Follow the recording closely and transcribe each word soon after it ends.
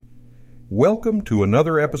Welcome to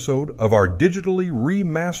another episode of our digitally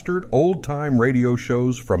remastered old-time radio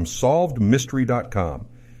shows from SolvedMystery.com.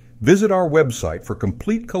 Visit our website for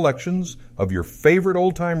complete collections of your favorite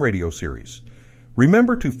old-time radio series.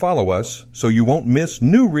 Remember to follow us so you won't miss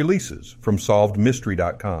new releases from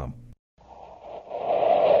SolvedMystery.com.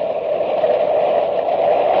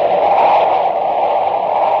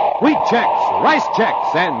 Wheat Chex, Rice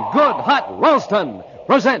Chex, and Good Hot Roastin'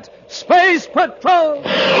 present Space Patrol!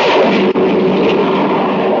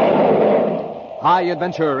 High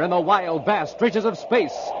adventure in the wild, vast reaches of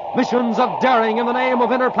space. Missions of daring in the name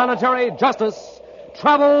of interplanetary justice.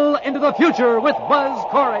 Travel into the future with Buzz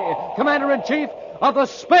Corey, Commander-in-Chief of the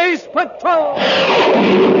Space Patrol!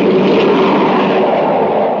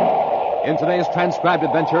 In today's transcribed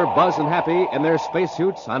adventure, Buzz and Happy, in their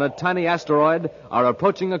spacesuits on a tiny asteroid, are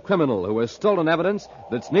approaching a criminal who has stolen evidence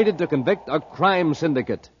that's needed to convict a crime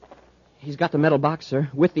syndicate. He's got the metal box, sir,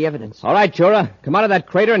 with the evidence. All right, Chura, come out of that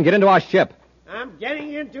crater and get into our ship. I'm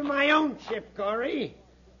getting into my own ship, Corey,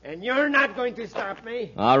 and you're not going to stop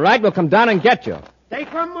me. All right, we'll come down and get you.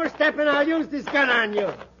 Take one more step and I'll use this gun on you.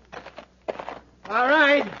 All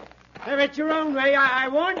right. Have it your own way. I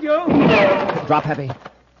warned you. Drop, Happy.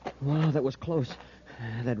 Wow, that was close.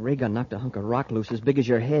 That ray gun knocked a hunk of rock loose as big as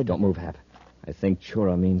your head. Don't move, Hap. I think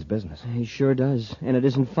Chura means business. He sure does. And it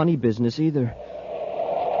isn't funny business either.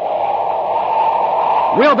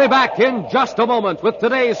 We'll be back in just a moment with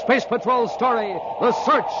today's Space Patrol story, The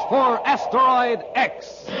Search for Asteroid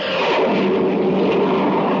X.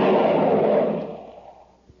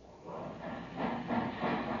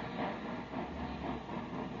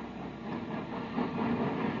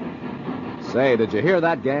 Say, did you hear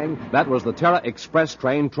that, gang? That was the Terra Express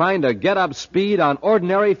train trying to get up speed on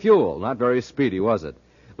ordinary fuel. Not very speedy, was it?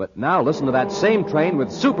 But now listen to that same train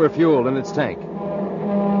with super fuel in its tank.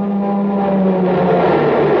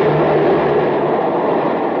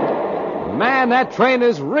 Man, that train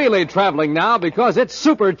is really traveling now because it's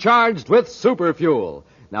supercharged with super fuel.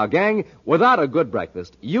 Now, gang, without a good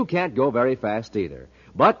breakfast, you can't go very fast either.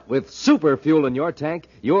 But with super fuel in your tank,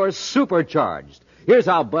 you're supercharged. Here's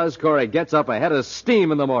how Buzz Corey gets up ahead of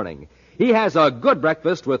steam in the morning. He has a good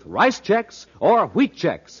breakfast with Rice Chex or Wheat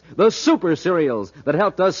Chex, the super cereals that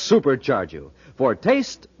help us supercharge you. For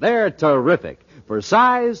taste, they're terrific. For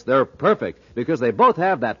size, they're perfect because they both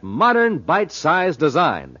have that modern bite-sized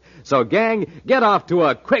design. So, gang, get off to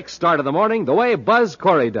a quick start of the morning the way Buzz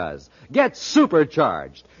Corey does. Get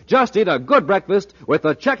supercharged. Just eat a good breakfast with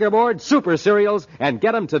the Checkerboard Super Cereals and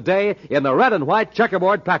get them today in the red and white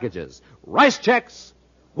Checkerboard packages. Rice Chex,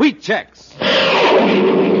 Wheat Chex.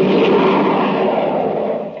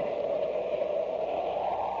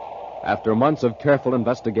 After months of careful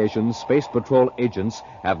investigation, Space Patrol agents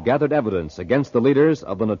have gathered evidence against the leaders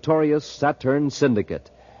of the notorious Saturn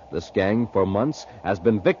Syndicate. This gang, for months, has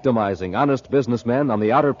been victimizing honest businessmen on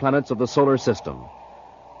the outer planets of the solar system.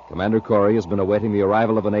 Commander Corey has been awaiting the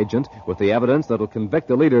arrival of an agent with the evidence that will convict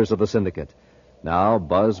the leaders of the syndicate. Now,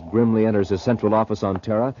 Buzz grimly enters his central office on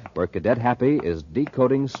Terra, where Cadet Happy is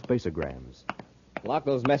decoding spaceograms. Lock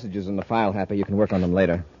those messages in the file, Happy. You can work on them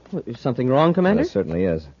later. Is something wrong, Commander? There certainly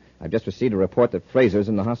is. I've just received a report that Fraser's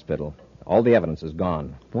in the hospital. All the evidence is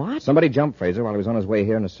gone. What? Somebody jumped Fraser while he was on his way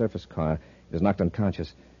here in a surface car. He was knocked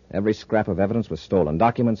unconscious. Every scrap of evidence was stolen.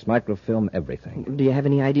 Documents, microfilm, everything. Do you have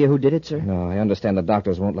any idea who did it, sir? No, I understand the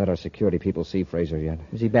doctors won't let our security people see Fraser yet.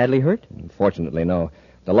 Is he badly hurt? Unfortunately, no.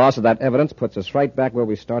 The loss of that evidence puts us right back where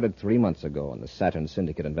we started 3 months ago in the Saturn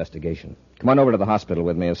Syndicate investigation. Come on over to the hospital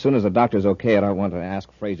with me. As soon as the doctor's okay, I want to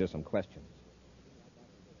ask Fraser some questions.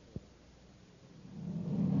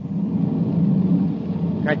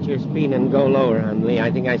 Cut your speed and go lower, Hundley.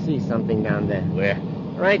 I think I see something down there. Where?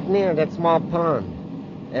 Right near that small pond.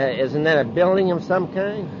 Isn't that a building of some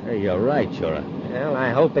kind? Hey, you're right, Chura. Well,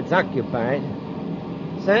 I hope it's occupied.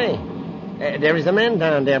 Say, there is a man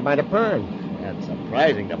down there by the pond. That's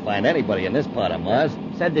surprising to find anybody in this part of Mars.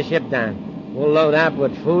 Set the ship down. We'll load up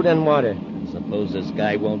with food and water. Suppose this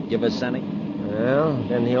guy won't give us any? Well,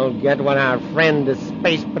 then he'll get what our friend, the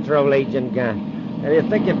Space Patrol agent, got. Do you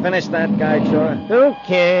think you finished that guy, Chura? Who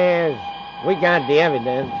cares? We got the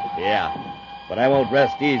evidence. Yeah. But I won't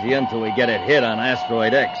rest easy until we get it hit on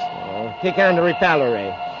Asteroid X. Kick on the repeller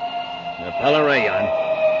ray. Repeller ray on.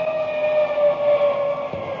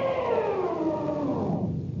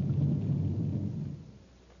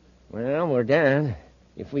 Well, we're done.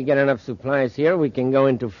 If we get enough supplies here, we can go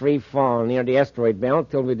into free fall near the asteroid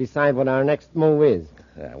belt till we decide what our next move is.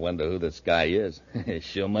 I wonder who this guy is. He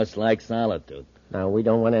sure must like solitude. Now, we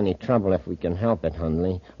don't want any trouble if we can help it,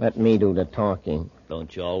 Hundley. Let me do the talking.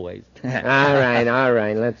 Don't you always? All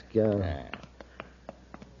right, let's go.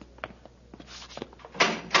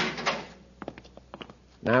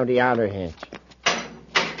 Now the outer hatch.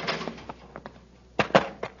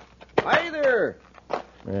 Hi there.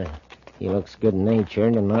 He looks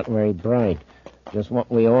good-natured and not very bright. Just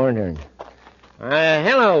what we ordered.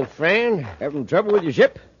 Hello, friend. Having trouble with your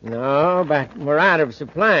ship? No, but we're out of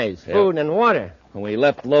supplies, food and water. When we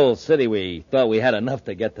left Lowell City, we thought we had enough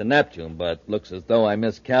to get to Neptune, but looks as though I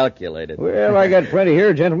miscalculated. Well, I got plenty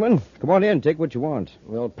here, gentlemen. Come on in, take what you want.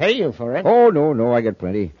 We'll pay you for it. Oh, no, I got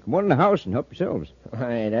plenty. Come on in the house and help yourselves.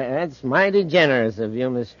 Why, that's mighty generous of you,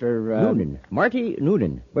 Mr. Noonan. Marty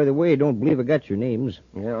Noonan. By the way, I don't believe I got your names.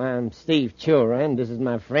 Well, I'm Steve Chura, and this is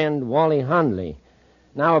my friend Wally Hundley.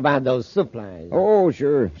 Now about those supplies. Oh,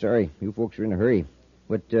 sure. Sorry, you folks are in a hurry.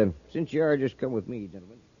 But since you are, just come with me,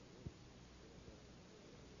 gentlemen.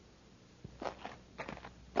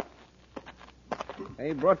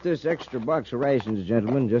 I brought this extra box of rations,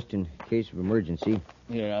 gentlemen, just in case of emergency.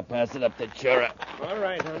 Here, I'll pass it up to Chura. All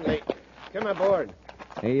right, Hundley. Come aboard.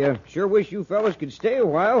 I sure wish you fellas could stay a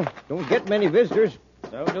while. Don't get many visitors.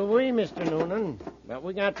 So do we, Mr. Noonan. But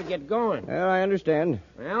we got to get going. Well, I understand.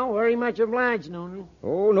 Well, very much obliged, Noonan.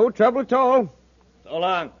 Oh, no trouble at all. So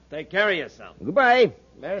long. Take care of yourself. Goodbye.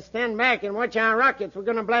 Better stand back and watch our rockets. We're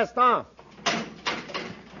going to blast off.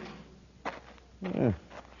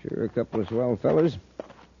 Sure, a couple of swell fellas.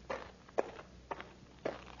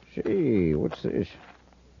 Say, what's this?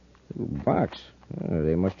 Little box.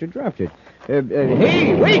 They must have dropped it.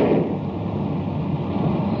 Hey, wait!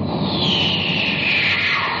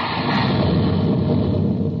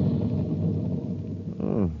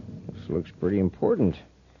 This looks pretty important.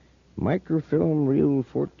 Microfilm Reel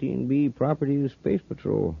 14B property of Space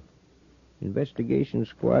Patrol. Investigation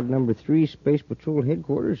Squad Number 3, Space Patrol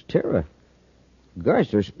Headquarters, Terra.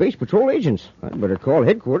 Gosh, they're Space Patrol agents. I'd better call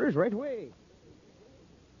headquarters right away.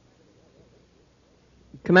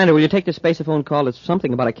 Commander, will you take the spaceophone call? It's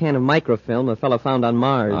something about a can of microfilm a fellow found on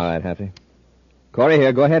Mars. All right, Happy. Corey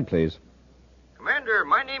here. Go ahead, please. Commander,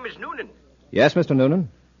 my name is Noonan. Yes, Mr.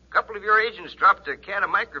 Noonan? A couple of your agents dropped a can of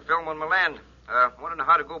microfilm on my land. Want to know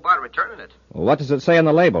how to go about returning it. Well, what does it say on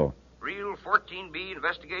the label? Reel 14B,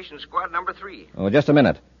 Investigation Squad Number 3. Oh, just a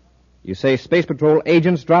minute. You say Space Patrol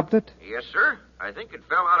agents dropped it? Yes, sir. I think it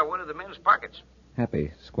fell out of one of the men's pockets.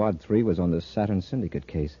 Happy. Squad 3 was on the Saturn Syndicate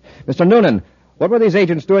case. Mr. Noonan, what were these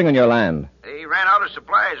agents doing on your land? They ran out of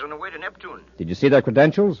supplies on the way to Neptune. Did you see their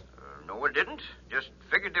credentials? No, I didn't. Just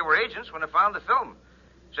figured they were agents when I found the film.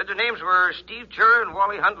 Said their names were Steve Chura and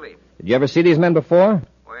Wally Hundley. Did you ever see these men before?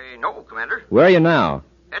 Why, no, Commander. Where are you now?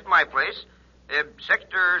 At my place.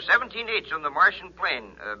 Sector 17H on the Martian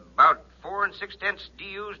plain. About 4 6/10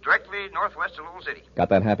 DUs directly northwest of Lowell City. Got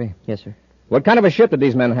that, Happy? Yes, sir. What kind of a ship did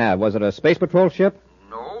these men have? Was it a Space Patrol ship?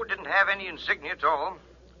 No, didn't have any insignia at all.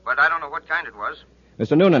 But I don't know what kind it was.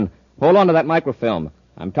 Mr. Noonan, hold on to that microfilm.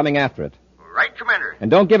 I'm coming after it. Right, Commander. And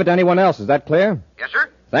don't give it to anyone else. Is that clear? Yes, sir.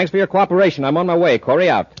 Thanks for your cooperation. I'm on my way. Corey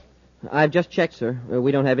out. I've just checked, sir.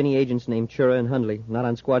 We don't have any agents named Chura and Hundley. Not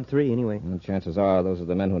on Squad 3, anyway. Well, chances are those are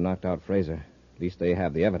the men who knocked out Fraser. At least they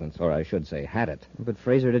have the evidence, or I should say, had it. But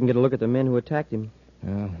Fraser didn't get a look at the men who attacked him.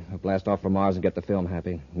 Well, I'll blast off for Mars and get the film,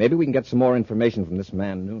 Happy. Maybe we can get some more information from this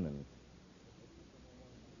man, Noonan.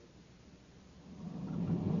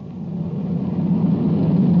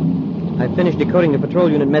 I finished decoding the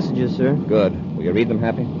patrol unit messages, sir. Good. Will you read them,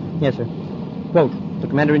 Happy? Yes, sir. Quote, the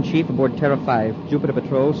Commander-in-Chief aboard Terra 5, Jupiter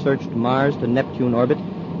Patrol, searched Mars to Neptune orbit.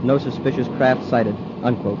 No suspicious craft sighted.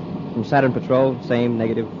 Unquote. From Saturn Patrol, same,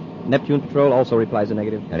 negative. Neptune Patrol also replies a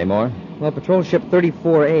negative. Any more? Well, Patrol Ship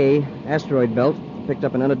 34A, Asteroid Belt, picked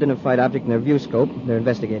up an unidentified object in their view scope. They're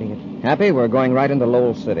investigating it. Happy? We're going right into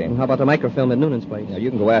Lowell City. And how about the microfilm at Noonan's place? Yeah,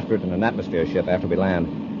 you can go after it in an atmosphere ship after we land.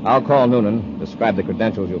 I'll call Noonan, describe the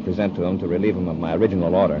credentials you'll present to him to relieve him of my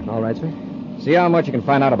original order. All right, sir. See how much you can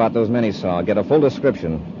find out about those men he saw. Get a full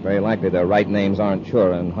description. Very likely their right names aren't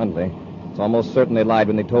Chura and Hundley. It's almost certain they lied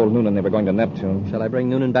when they told Noonan they were going to Neptune. Shall I bring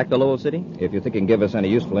Noonan back to Lowell City? If you think he can give us any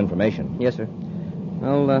useful information. Yes, sir.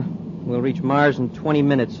 Well, we'll reach Mars in 20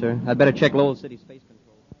 minutes, sir. I'd better check Lowell City Space Control.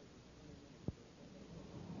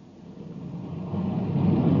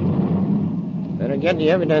 Better get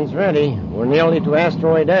the evidence ready. We're nearly to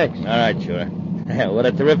Asteroid X. All right, sure. What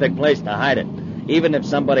a terrific place to hide it. Even if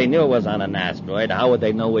somebody knew it was on an asteroid, how would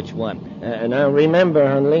they know which one? Now remember,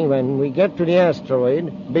 Hundley, when we get to the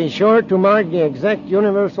asteroid, be sure to mark the exact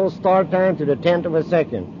universal star time to the 10th of a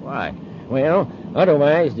second. Why? Well,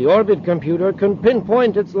 otherwise the orbit computer can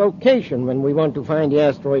pinpoint its location when we want to find the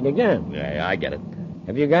asteroid again. Yeah, I get it.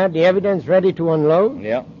 Have you got the evidence ready to unload?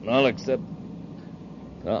 Yeah, all except...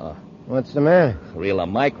 Uh-oh. What's the matter? Reel of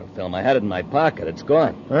microfilm. I had it in my pocket. It's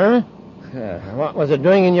gone. Huh? What was it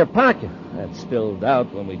doing in your pocket? That spilled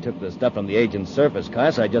out when we took the stuff from the agent's surface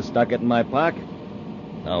car, so I just stuck it in my pocket.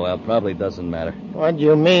 Oh, well, probably doesn't matter. What do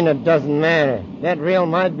you mean it doesn't matter? That reel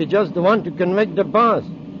might be just the one to convict the boss.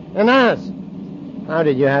 And us. How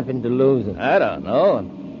did you happen to lose it? I don't know.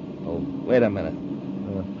 Oh, wait a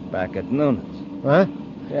minute. Back at Noonan's. What?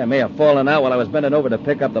 Yeah, it may have fallen out while I was bending over to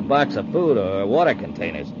pick up the box of food or water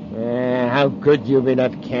containers. How could you be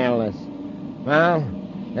that careless? Well,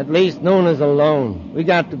 at least Noonan's alone. We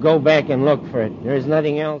got to go back and look for it. There's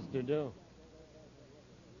nothing else to do.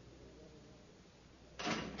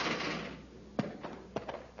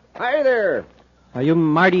 Hi there. Are you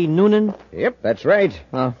Marty Noonan? Yep, that's right.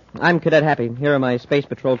 I'm Cadet Happy. Here are my Space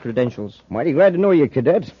Patrol credentials. Mighty glad to know you,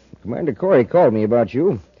 Cadet. Commander Corey called me about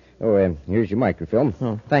you. Oh, here's your microfilm.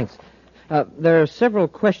 Oh, thanks. There are several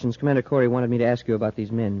questions Commander Corey wanted me to ask you about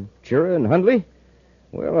these men. Chura and Hundley?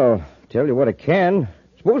 Well, I'll tell you what I can.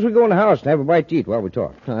 Suppose we go in the house and have a bite to eat while we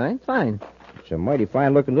talk. All right, fine. It's a mighty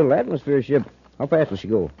fine-looking little atmosphere ship. How fast will she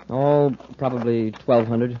go? Oh, probably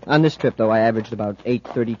 1,200. On this trip, though, I averaged about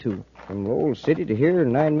 832. From Lowell City to here,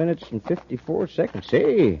 9 minutes and 54 seconds.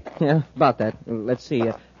 Say. Yeah, about that. Let's see.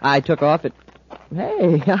 I took off at...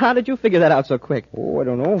 Hey, how did you figure that out so quick? Oh, I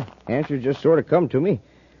don't know. Answers just sort of come to me.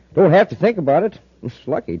 Don't have to think about it. It's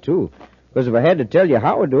lucky, too. Because if I had to tell you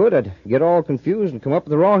how I do it, I'd get all confused and come up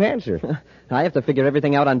with the wrong answer. I have to figure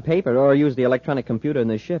everything out on paper or use the electronic computer in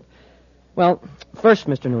the ship. Well, first,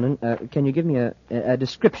 Mr. Noonan, can you give me a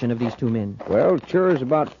description of these two men? Well, Chura's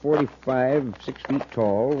about 45, 6 feet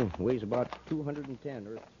tall, weighs about 210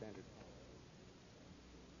 Earth standard.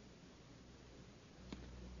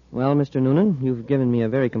 Well, Mr. Noonan, you've given me a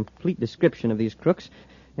very complete description of these crooks,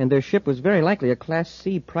 and their ship was very likely a Class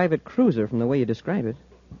C private cruiser from the way you describe it.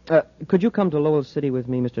 Could you come to Lowell City with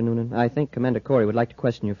me, Mr. Noonan? I think Commander Corey would like to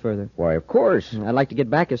question you further. Why, of course. I'd like to get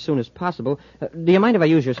back as soon as possible. Do you mind if I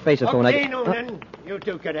use your spaceophone? Okay, Noonan. You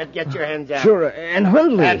two, Cadet, get your hands out. Chura and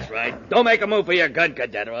Hundley. That's right. Don't make a move for your gun,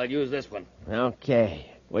 Cadet, or I'll use this one. Okay.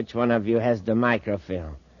 Which one of you has the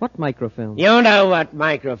microfilm? What microfilm? You know what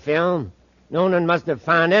microfilm. Noonan must have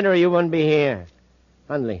found it or you wouldn't be here.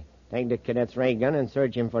 Hundley, take the cadet's ray gun and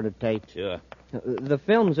search him for the tape. Sure. The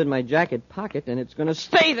film's in my jacket pocket, and it's going to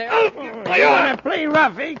stay there. You want to play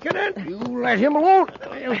rough, eh, Cadet? You let him alone.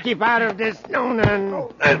 You keep out of this,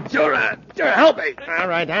 Noonan. Sure, help me. All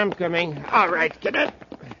right, I'm coming. All right, Cadet.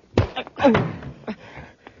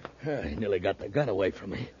 He nearly got the gun away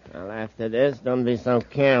from me. Well, after this, don't be so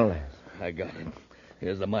careless. I got him.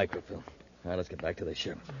 Here's the microfilm. Now, let's get back to the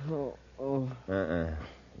ship. The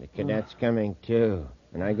cadet's coming, too.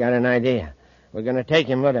 And I got an idea. We're going to take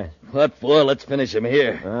him with us. What for? Let's finish him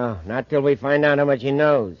here. Oh, not till we find out how much he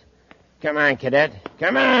knows. Come on, Cadet.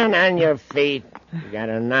 Come on your feet. We got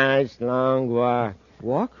a nice long walk.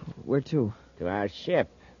 Walk? Where to? To our ship.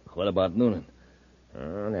 What about Noonan?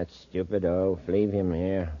 Oh, that stupid oaf. Leave him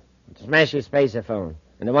here. Smash his spaceophone.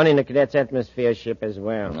 And the one in the cadet's atmosphere ship as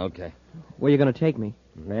well. Okay. Where are you going to take me?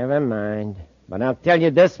 Never mind. But I'll tell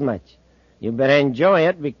you this much. You better enjoy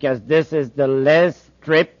it because this is the last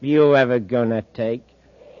trip you ever gonna take.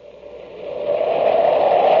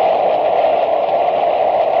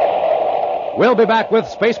 We'll be back with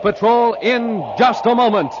Space Patrol in just a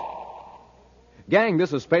moment. Gang,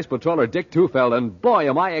 this is Space Patroller Dick Tufeld, and boy,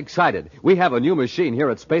 am I excited. We have a new machine here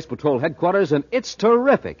at Space Patrol headquarters, and it's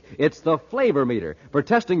terrific. It's the flavor meter for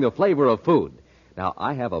testing the flavor of food. Now,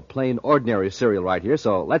 I have a plain, ordinary cereal right here,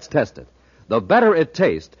 so let's test it. The better it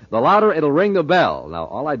tastes, the louder it'll ring the bell. Now,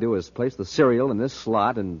 all I do is place the cereal in this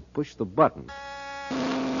slot and push the button.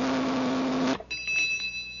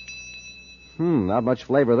 Not much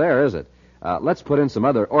flavor there, is it? Let's put in some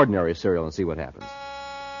other ordinary cereal and see what happens.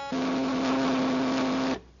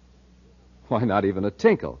 Why, not even a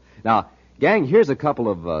tinkle. Now, gang, here's a couple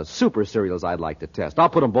of super cereals I'd like to test. I'll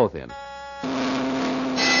put them both in.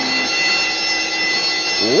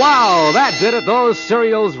 Wow, that did it. Those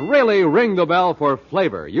cereals really ring the bell for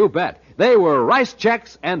flavor. You bet. They were Rice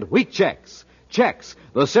Chex and Wheat Chex. Chex,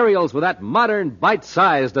 the cereals with that modern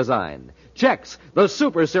bite-sized design. Chex, the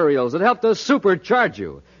super cereals that help to supercharge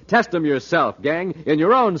you. Test them yourself, gang, in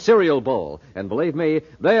your own cereal bowl. And believe me,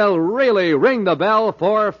 they'll really ring the bell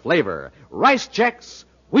for flavor. Rice Chex,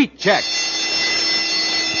 Wheat Chex.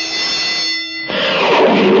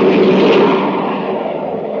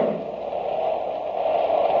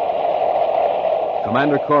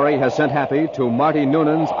 Commander Corey has sent Happy to Marty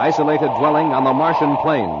Noonan's isolated dwelling on the Martian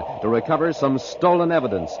plain to recover some stolen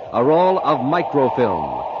evidence, a roll of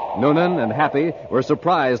microfilm. Noonan and Happy were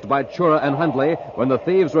surprised by Chura and Hundley when the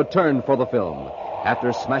thieves returned for the film.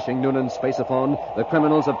 After smashing Noonan's spaceophone, the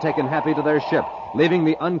criminals have taken Happy to their ship leaving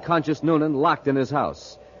the unconscious Noonan locked in his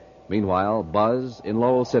house. Meanwhile, Buzz, in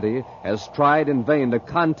Lowell City, has tried in vain to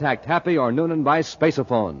contact Happy or Noonan by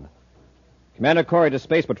spaceophone. Commander Corey to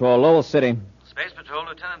Space Patrol, Lowell City. Space Patrol,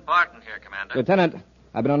 Lieutenant Barton here, Commander. Lieutenant,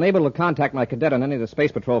 I've been unable to contact my cadet on any of the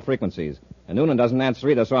Space Patrol frequencies. And Noonan doesn't answer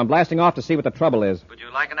either, so I'm blasting off to see what the trouble is. Would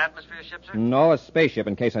you like an atmosphere ship, sir? No, a spaceship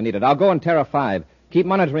in case I need it. I'll go on Terra 5. Keep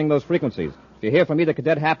monitoring those frequencies. If you hear from either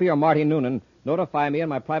Cadet Happy or Marty Noonan, notify me on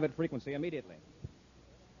my private frequency immediately.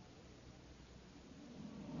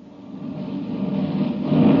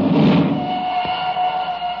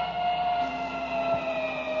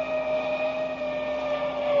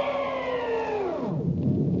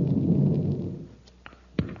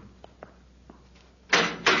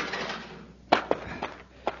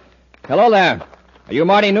 Hello there. Are you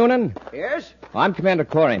Marty Noonan? Yes? I'm Commander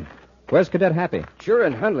Corey. Where's Cadet Happy? Sure,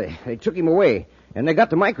 and Hundley. They took him away, and they got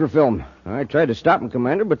the microfilm. I tried to stop him,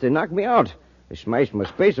 Commander, but they knocked me out. They smashed my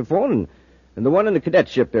spaceophone and the one in the cadet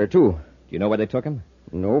ship there, too. Do you know where they took him?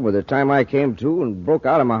 No, by the time I came to and broke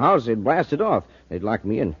out of my house, they'd blasted off. They'd locked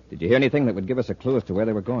me in. Did you hear anything that would give us a clue as to where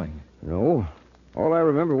they were going? No. All I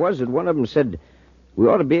remember was that one of them said we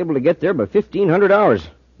ought to be able to get there by 1,500 hours,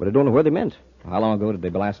 but I don't know where they meant. How long ago did they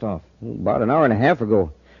blast off? About an hour and a half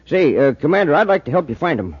ago. Say, Commander, I'd like to help you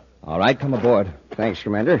find them. All right, come aboard. Thanks,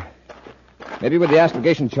 Commander. Maybe with the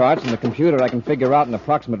astrogation charts and the computer, I can figure out an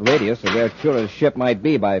approximate radius of where Chura's ship might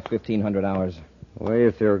be by 1,500 hours. Well,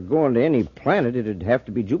 if they're going to any planet, it'd have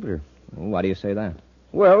to be Jupiter. Why do you say that?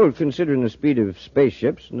 Well, considering the speed of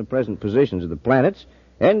spaceships and the present positions of the planets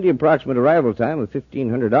and the approximate arrival time of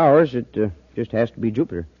 1,500 hours, it just has to be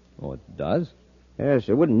Jupiter. Oh, it does? Yes,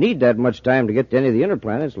 they wouldn't need that much time to get to any of the inner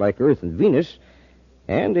planets like Earth and Venus,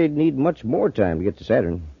 and they'd need much more time to get to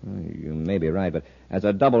Saturn. You may be right, but as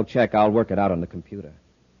a double check, I'll work it out on the computer.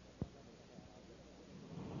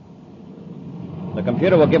 The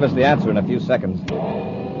computer will give us the answer in a few seconds.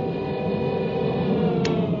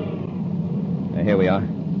 Here we are.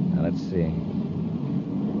 Now, let's see.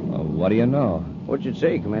 Well, what do you know? What'd you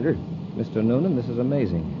say, Commander? Mr. Noonan, this is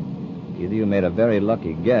amazing. Either you made a very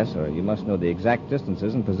lucky guess, or you must know the exact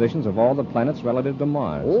distances and positions of all the planets relative to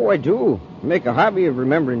Mars. Oh, I do. Make a hobby of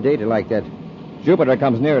remembering data like that. Jupiter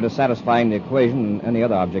comes nearer to satisfying the equation than any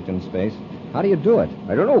other object in space. How do you do it?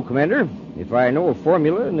 I don't know, Commander. If I know a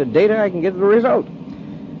formula and the data, I can get the result.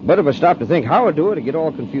 But if I stop to think how I do it, I get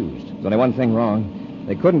all confused. There's only one thing wrong.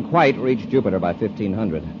 They couldn't quite reach Jupiter by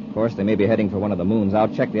 1,500. Of course, they may be heading for one of the moons.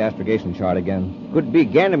 I'll check the astrogation chart again. Could be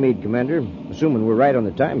Ganymede, Commander, assuming we're right on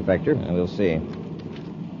the time factor. We'll see.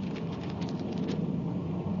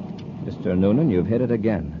 Mr. Noonan, you've hit it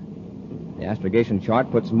again. The astrogation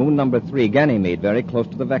chart puts moon number 3, Ganymede, very close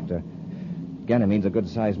to the vector. Ganymede's a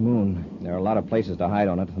good-sized moon. There are a lot of places to hide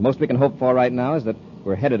on it. The most we can hope for right now is that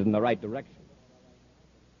we're headed in the right direction.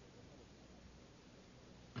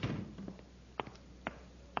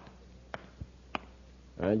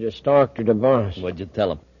 I just talked to the boss. What'd you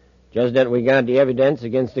tell him? Just that we got the evidence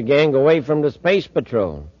against the gang away from the space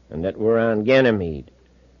patrol, and that we're on Ganymede.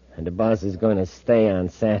 And the boss is going to stay on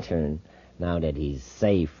Saturn now that he's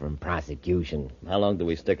safe from prosecution. How long do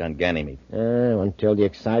we stick on Ganymede? Until the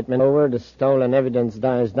excitement over, the stolen evidence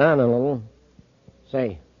dies down a little.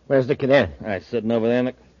 Say, where's the cadet? Sitting over there,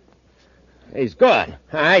 Nick. He's gone.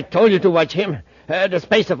 I told you to watch him. The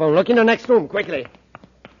spaceophone. Look in the next room, quickly.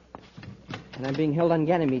 And I'm being held on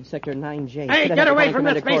Ganymede, Sector 9J. Hey, get away from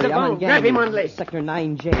that spaceophone. Grab him, Hundley. Sector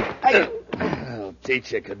 9J. I'll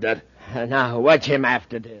teach you, Cadet. Now, watch him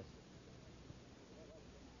after this.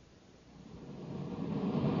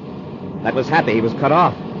 That was Happy. He was cut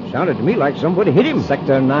off. Sounded to me like somebody hit him.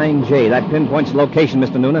 Sector 9J. That pinpoints the location,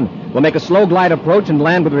 Mr. Noonan. We'll make a slow glide approach and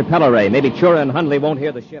land with repel array. Maybe Chura and Hundley won't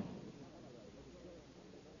hear the ship.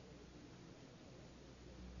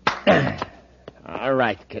 All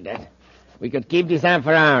right, Cadet. We could keep this on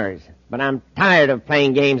for hours, but I'm tired of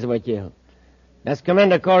playing games with you. Does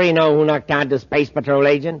Commander Corey know who knocked out the Space Patrol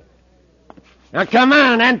agent? Now, come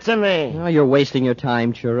on, answer me. Oh, you're wasting your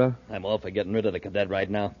time, Chura. I'm all for getting rid of the cadet right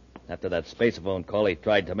now. After that spaceophone call he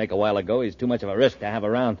tried to make a while ago, he's too much of a risk to have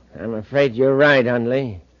around. I'm afraid you're right,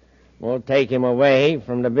 Hundley. We'll take him away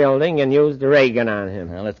from the building and use the ray gun on him.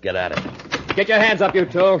 Now, let's get at it. Get your hands up, you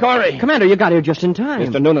two. Corey! Commander, you got here just in time.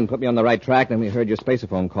 Mr. Noonan put me on the right track, then we heard your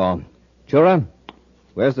spaceophone call. Chura,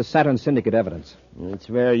 where's the Saturn Syndicate evidence? It's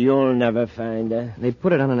where you'll never find her. They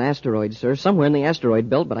put it on an asteroid, sir, somewhere in the asteroid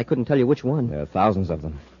belt, but I couldn't tell you which one. There are thousands of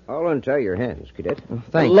them. I'll untie your hands, Cadet.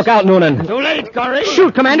 Thanks. Look out, Noonan. Too late, Corey!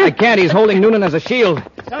 Shoot, Commander! I can't. He's holding Noonan as a shield.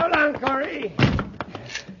 So long, Corey!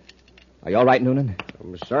 Are you all right, Noonan?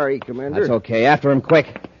 I'm sorry, Commander. That's okay. After him,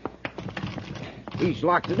 quick. He's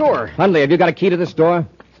locked the door. Hundley, have you got a key to this door?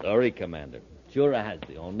 Sorry, Commander. Chura has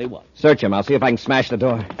the only one. Search him. I'll see if I can smash the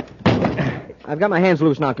door. I've got my hands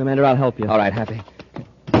loose now, Commander. I'll help you. All right, Happy.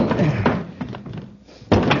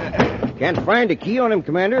 Can't find a key on him,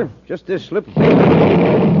 Commander. Just this slip of paper.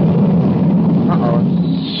 Uh-oh.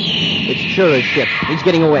 It's Chura's ship. He's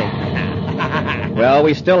getting away. Well,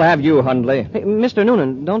 we still have you, Hundley. Hey, Mr.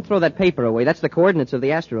 Noonan, don't throw that paper away. That's the coordinates of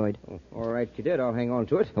the asteroid. All right, Cadet. I'll hang on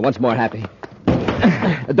to it. Once more, Happy.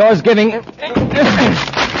 The door's giving.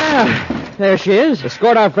 There she is.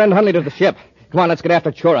 Escort our friend Hundley to the ship. Come on, let's get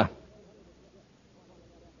after Chura.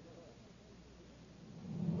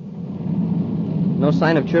 No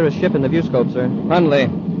sign of Chura's ship in the viewscope, sir. Hundley,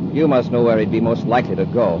 you must know where he'd be most likely to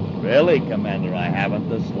go. Really, Commander? I haven't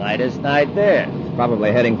the slightest idea. He's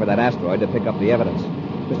probably heading for that asteroid to pick up the evidence.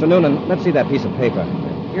 Mr. Noonan, let's see that piece of paper.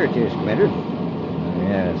 Here it is, Commander.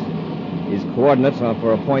 Yes. These coordinates are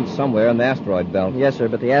for a point somewhere in the asteroid belt. Yes, sir,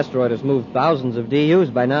 but the asteroid has moved thousands of DUs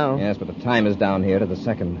by now. Yes, but the time is down here to the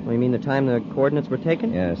second. Oh, you mean the time the coordinates were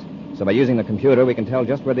taken? Yes. So by using the computer, we can tell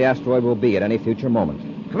just where the asteroid will be at any future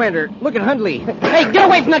moment. Commander, look at Hundley. Hey, get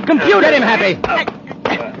away from that computer! Get him, Happy!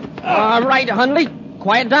 All right, Hundley.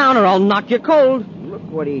 Quiet down or I'll knock you cold. Look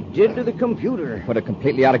what he did to the computer. Put it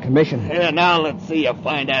completely out of commission. Here, now let's see you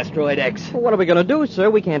find Asteroid X. Well, what are we going to do, sir?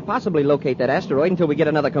 We can't possibly locate that asteroid until we get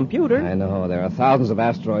another computer. I know. There are thousands of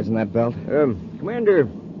asteroids in that belt. Commander,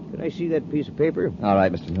 can I see that piece of paper? All right,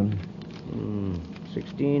 Mr. Noonan.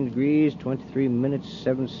 16 degrees, 23 minutes,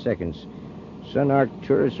 7 seconds. Sun arc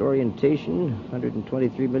tourist orientation,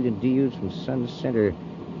 123 million DUs from sun center.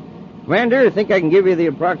 Commander, I think I can give you the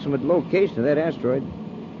approximate location of that asteroid.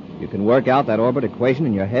 You can work out that orbit equation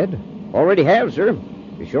in your head? Already have, sir.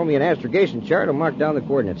 You show me an astrogation chart, I'll mark down the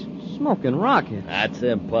coordinates. Smoking rocket. That's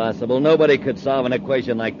impossible. Nobody could solve an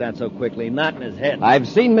equation like that so quickly. Not in his head. I've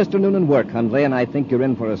seen Mr. Noonan work, Hundley, and I think you're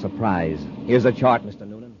in for a surprise. Here's a chart, Mr.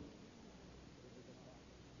 Noonan.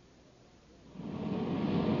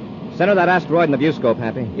 Center that asteroid in the viewscope,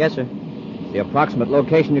 Happy. Yes, sir. The approximate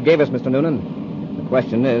location you gave us, Mr. Noonan. The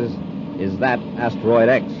question is that Asteroid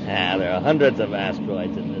X? There are hundreds of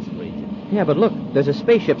asteroids in this region. Yeah, but look, there's a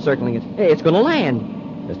spaceship circling it. Hey, it's going to land.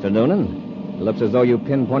 Mr. Noonan, it looks as though you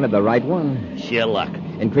pinpointed the right one. Sheer luck.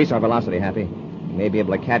 Increase our velocity, Happy. We may be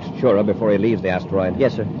able to catch Chura before he leaves the asteroid.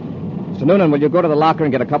 Yes, sir. Mr. Noonan, will you go to the locker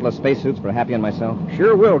and get a couple of spacesuits for Happy and myself?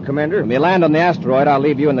 Sure will, Commander. When we land on the asteroid, I'll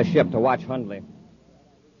leave you in the ship to watch Hundley.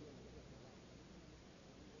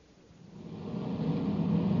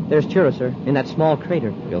 There's Chura, sir, in that small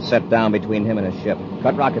crater. You'll set down between him and his ship.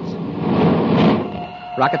 Cut rockets.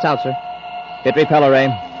 Rockets out, sir. Hit repeller ray.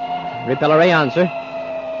 Repeller ray on, sir.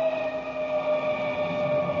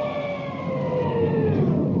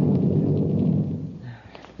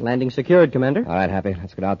 Landing secured, Commander. All right, Happy.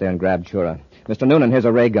 Let's get out there and grab Chura. Mr. Noonan, here's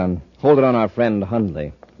a ray gun. Hold it on our friend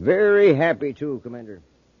Hundley. Very happy to, Commander.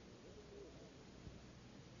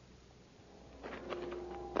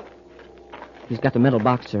 He's got the metal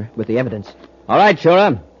box, sir, with the evidence. All right,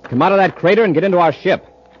 Chura. Come out of that crater and get into our ship.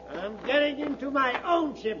 I'm getting into my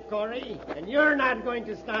own ship, Corey, and you're not going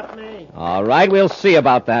to stop me. All right, we'll see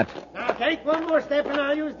about that. Now take one more step and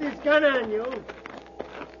I'll use this gun on you.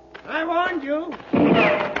 I warned you.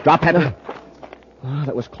 Drop, Happy. Oh,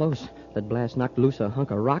 that was close. That blast knocked loose a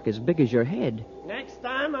hunk of rock as big as your head. Next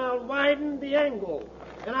time I'll widen the angle,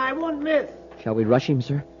 and I won't miss. Shall we rush him,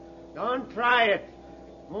 sir? Don't try it.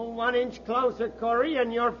 Move 1 inch closer, Corey,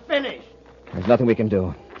 and you're finished. There's nothing we can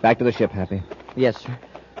do. Back to the ship, Happy. Yes, sir.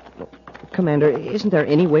 Commander, isn't there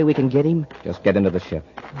any way we can get him? Just get into the ship.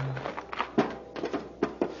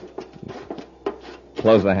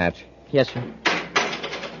 Close the hatch. Yes, sir.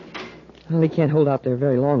 Well, he can't hold out there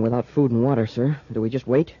very long without food and water, sir. Do we just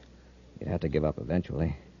wait? He'd have to give up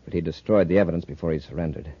eventually. But he destroyed the evidence before he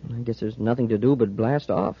surrendered. I guess there's nothing to do but blast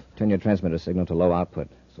off. Turn your transmitter signal to low output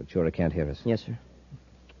so Chura can't hear us. Yes, sir.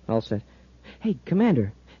 All set. Hey,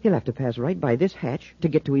 Commander, he'll have to pass right by this hatch to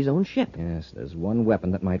get to his own ship. Yes, there's one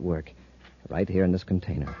weapon that might work. Right here in this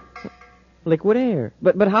container. Liquid air.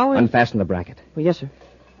 But how... Unfasten the bracket. Well, yes, sir.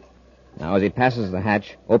 Now, as he passes the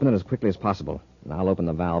hatch, open it as quickly as possible. And I'll open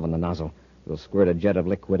the valve on the nozzle. We'll squirt a jet of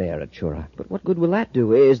liquid air at Chura. But what good will that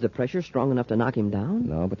do? Is the pressure strong enough to knock him down?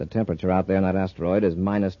 No, but the temperature out there in that asteroid is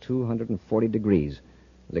minus 240 degrees.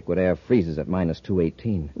 Liquid air freezes at minus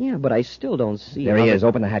 218. Yeah, but I still don't see... There he is.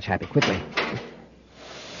 Open the hatch, Happy, quickly.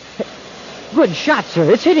 Hey, good shot, sir.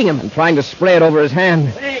 It's hitting him. I'm trying to spray it over his hand.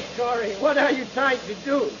 Hey, Corey, what are you trying to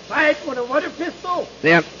do? Fight with a water pistol?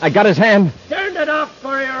 There, I got his hand. Turn it off,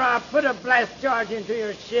 Corey, or I'll put a blast charge into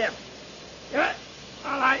your ship. Well,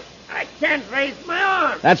 I can't raise my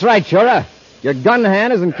arm. That's right, Chura. Your gun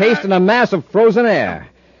hand is encased in a mass of frozen air.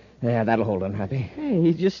 Yeah, that'll hold him, Happy. Hey,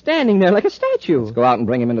 he's just standing there like a statue. Let's go out and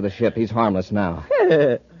bring him into the ship. He's harmless now.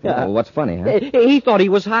 Well, what's funny, huh? He thought he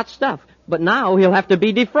was hot stuff, but now he'll have to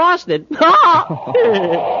be defrosted.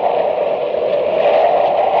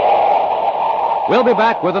 We'll be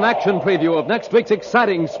back with an action preview of next week's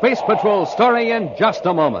exciting Space Patrol story in just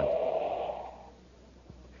a moment.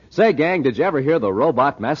 Say, gang, did you ever hear the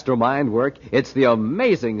robot mastermind work? It's the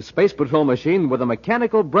amazing Space Patrol machine with a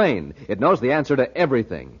mechanical brain. It knows the answer to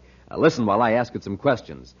everything. Now, listen while I ask it some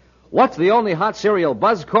questions. What's the only hot cereal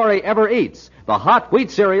Buzz Corey ever eats? The hot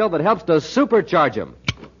wheat cereal that helps to supercharge him.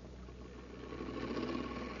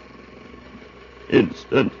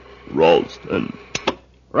 Instant Ralston.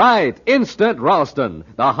 Right, Instant Ralston,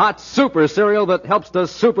 the hot super cereal that helps to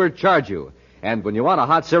supercharge you. And when you want a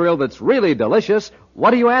hot cereal that's really delicious,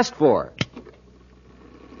 what do you ask for?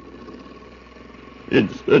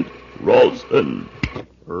 Instant Ralston.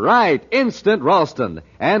 Right, Instant Ralston.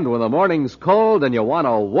 And when the morning's cold and you want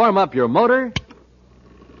to warm up your motor?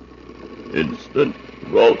 Instant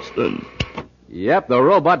Ralston. Yep, the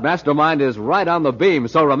robot mastermind is right on the beam.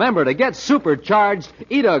 So remember, to get supercharged,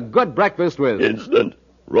 eat a good breakfast with... Instant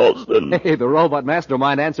Ralston. Hey, the robot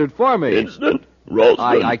mastermind answered for me. Instant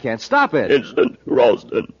Ralston. I can't stop it. Instant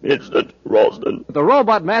Ralston. Instant Ralston. The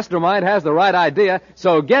robot mastermind has the right idea,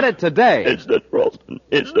 so get it today. Instant Ralston.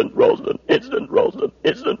 Instant Ralston. Instant Ralston.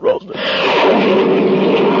 Instant Ralston.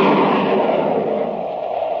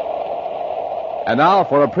 And now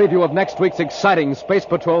for a preview of next week's exciting Space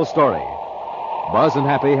Patrol story. Buzz and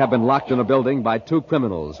Happy have been locked in a building by two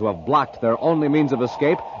criminals who have blocked their only means of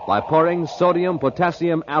escape by pouring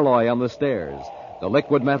sodium-potassium alloy on the stairs. The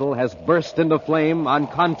liquid metal has burst into flame on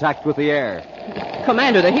contact with the air.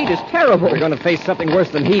 Commander, the heat is terrible. We're going to face something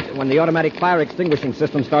worse than heat when the automatic fire extinguishing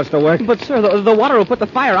system starts to work. But, sir, the water will put the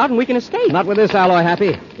fire out and we can escape. Not with this alloy, Happy.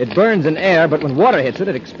 It burns in air, but when water hits it,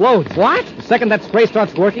 it explodes. What? The second that spray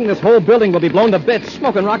starts working, this whole building will be blown to bits.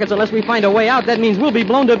 Smoking rockets, unless we find a way out, that means we'll be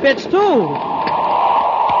blown to bits, too.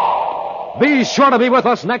 Be sure to be with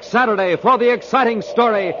us next Saturday for the exciting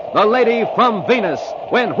story, The Lady from Venus,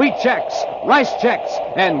 when wheat checks, rice checks,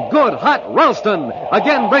 and good hot Ralston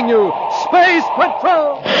again bring you Space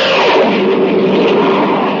Patrol!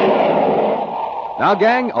 Now,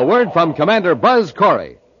 gang, a word from Commander Buzz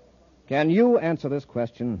Corey. Can you answer this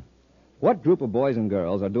question? What group of boys and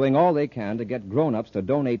girls are doing all they can to get grown-ups to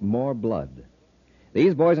donate more blood?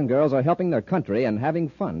 These boys and girls are helping their country and having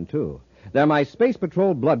fun, too. They're my Space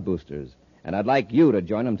Patrol blood boosters, and I'd like you to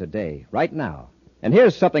join them today, right now. And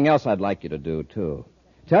here's something else I'd like you to do, too.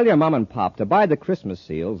 Tell your mom and pop to buy the Christmas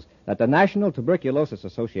seals that the National Tuberculosis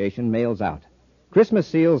Association mails out. Christmas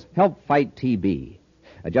seals help fight TB.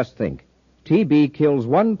 Just think, TB kills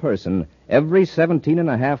one person every 17 and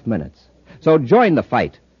a half minutes. So join the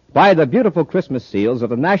fight. Buy the beautiful Christmas seals of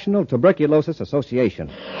the National Tuberculosis Association.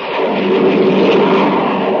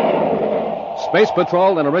 Space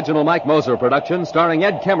Patrol, an original Mike Moser production starring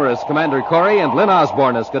Ed Kemmer as Commander Corey and Lynn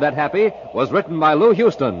Osborne as Cadet Happy, was written by Lou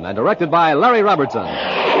Houston and directed by Larry Robertson.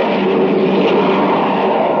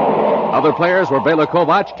 Other players were Bela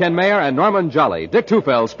Kovach, Ken Mayer, and Norman Jolly. Dick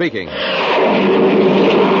Tufeld speaking.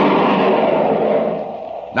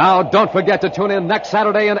 Now, don't forget to tune in next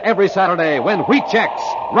Saturday and every Saturday when wheat checks,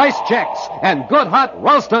 rice checks, and good hot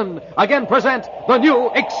Ralston again present the new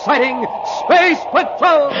exciting Space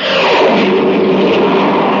Patrol!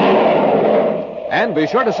 And be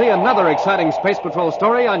sure to see another exciting Space Patrol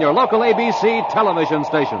story on your local ABC television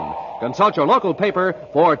station. Consult your local paper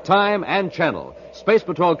for time and channel. Space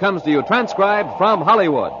Patrol comes to you transcribed from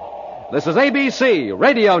Hollywood. This is ABC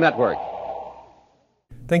Radio Network.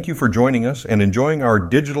 Thank you for joining us and enjoying our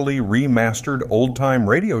digitally remastered old-time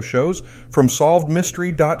radio shows from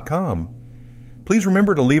SolvedMystery.com. Please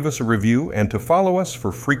remember to leave us a review and to follow us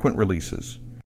for frequent releases.